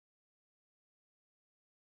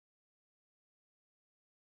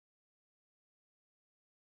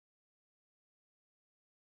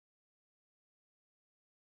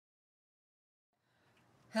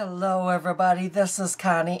Hello everybody, this is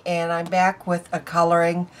Connie and I'm back with a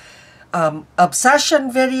coloring obsession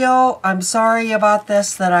video. I'm sorry about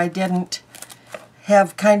this that I didn't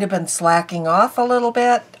have kind of been slacking off a little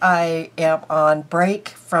bit. I am on break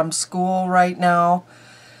from school right now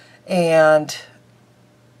and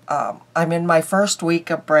I'm in my first week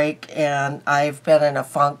of break and I've been in a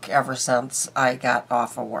funk ever since I got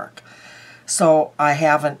off of work. So I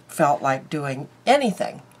haven't felt like doing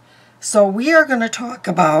anything. So we are going to talk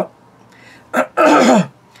about,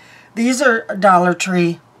 these are Dollar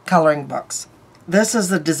Tree coloring books. This is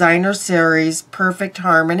the designer series Perfect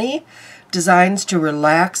Harmony, Designs to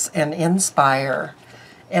Relax and Inspire.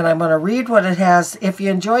 And I'm going to read what it has. If you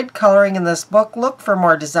enjoyed coloring in this book, look for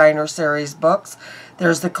more designer series books.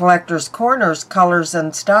 There's the Collector's Corners, Colors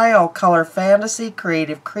and Style, Color Fantasy,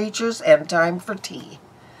 Creative Creatures, and Time for Tea.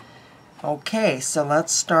 Okay, so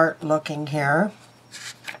let's start looking here.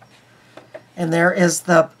 And there is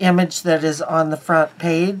the image that is on the front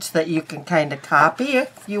page that you can kind of copy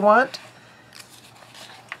if you want.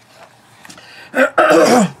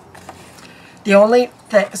 The only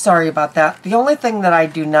thing, sorry about that. The only thing that I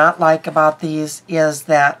do not like about these is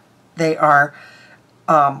that they are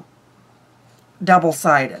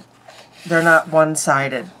double-sided. They're not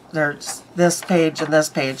one-sided. There's this page and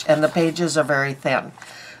the pages are very thin.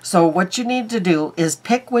 So what you need to do is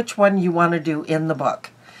pick which one you want to do in the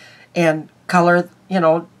book and color,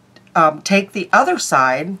 take the other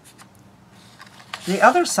side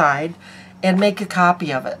and make a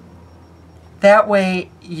copy of it. That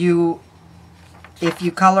way if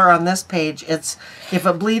you color on this page, if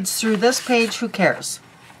it bleeds through this page, who cares?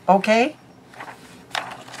 Okay?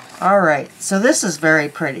 Alright, so this is very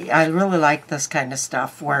pretty. I really like this kind of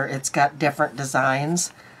stuff where it's got different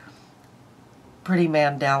designs. Pretty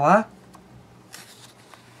mandala.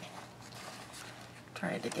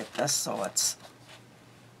 Trying to get this so it's...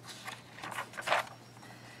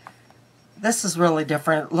 This is really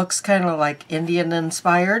different. It looks kind of like Indian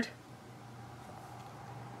inspired.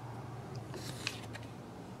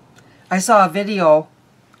 I saw a video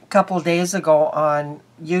a couple of days ago on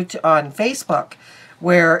YouTube, on Facebook,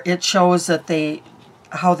 where it shows that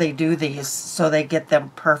how they do these, so they get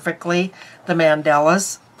them perfectly, the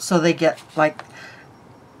mandalas, so they get like,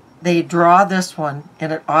 they draw this one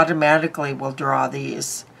and it automatically will draw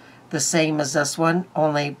these the same as this one,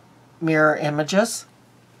 only mirror images.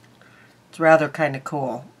 It's rather kind of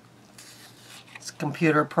cool. It's a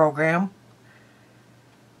computer program.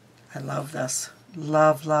 I love this.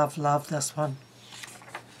 Love, love, love this one.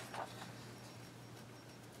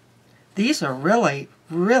 These are really,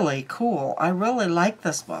 really cool. I really like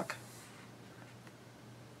this book.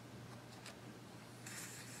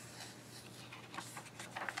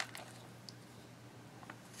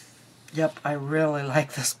 Yep, I really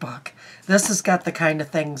like this book. This has got the kind of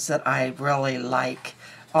things that I really like.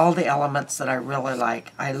 All the elements that I really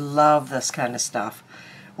like. I love this kind of stuff,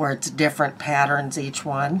 where it's different patterns each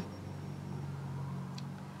one.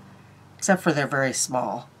 Except for they're very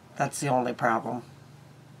small. That's the only problem.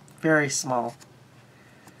 Very small.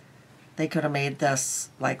 They could have made this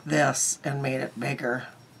like this and made it bigger.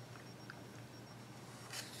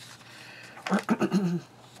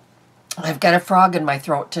 I've got a frog in my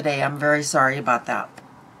throat today. I'm very sorry about that.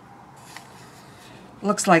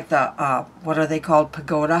 Looks like the, what are they called?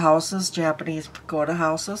 Pagoda houses? Japanese pagoda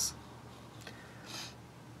houses.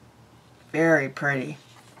 Very pretty.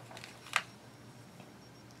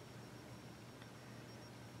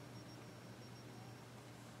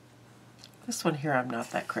 This one here I'm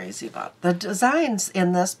not that crazy about. The designs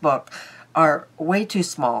in this book are way too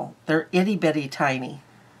small. They're itty-bitty tiny.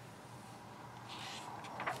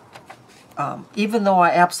 Even though I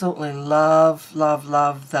absolutely love, love,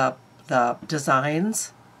 love the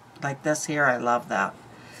designs, like this here, I love that.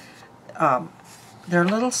 They're a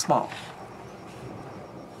little small.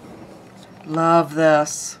 Love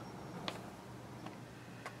this.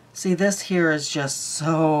 See, this here is just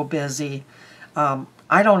so busy.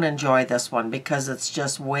 I don't enjoy this one because it's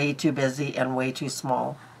just way too busy and way too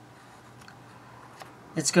small.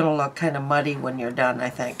 It's going to look kind of muddy when you're done, I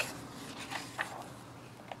think.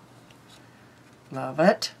 Love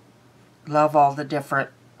it. Love all the different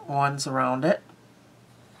ones around it.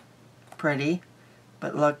 Pretty.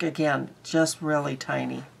 But look again, just really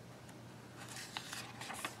tiny.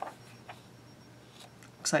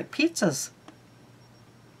 Looks like pizzas.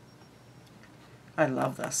 I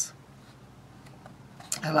love this.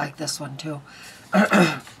 I like this one too.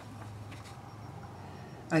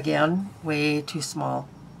 Again, way too small.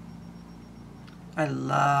 I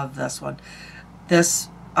love this one. This,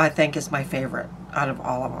 I think, is my favorite out of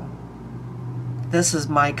all of them. This is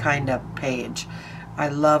my kind of page. I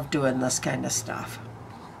love doing this kind of stuff.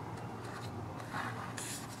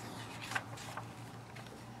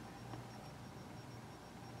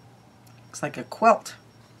 Looks like a quilt.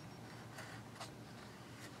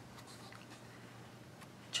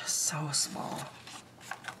 Just so small.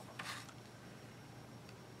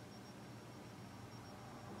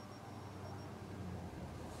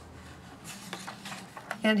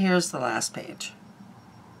 And here's the last page.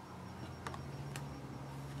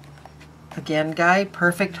 Again, Guy,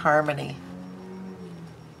 Perfect Harmony.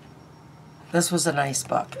 This was a nice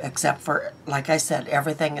book, except for, like I said,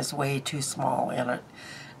 everything is way too small in it.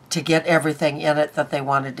 To get everything in it that they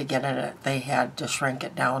wanted to get in it, they had to shrink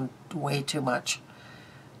it down way too much.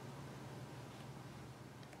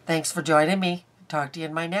 Thanks for joining me. Talk to you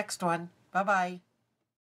in my next one. Bye-bye.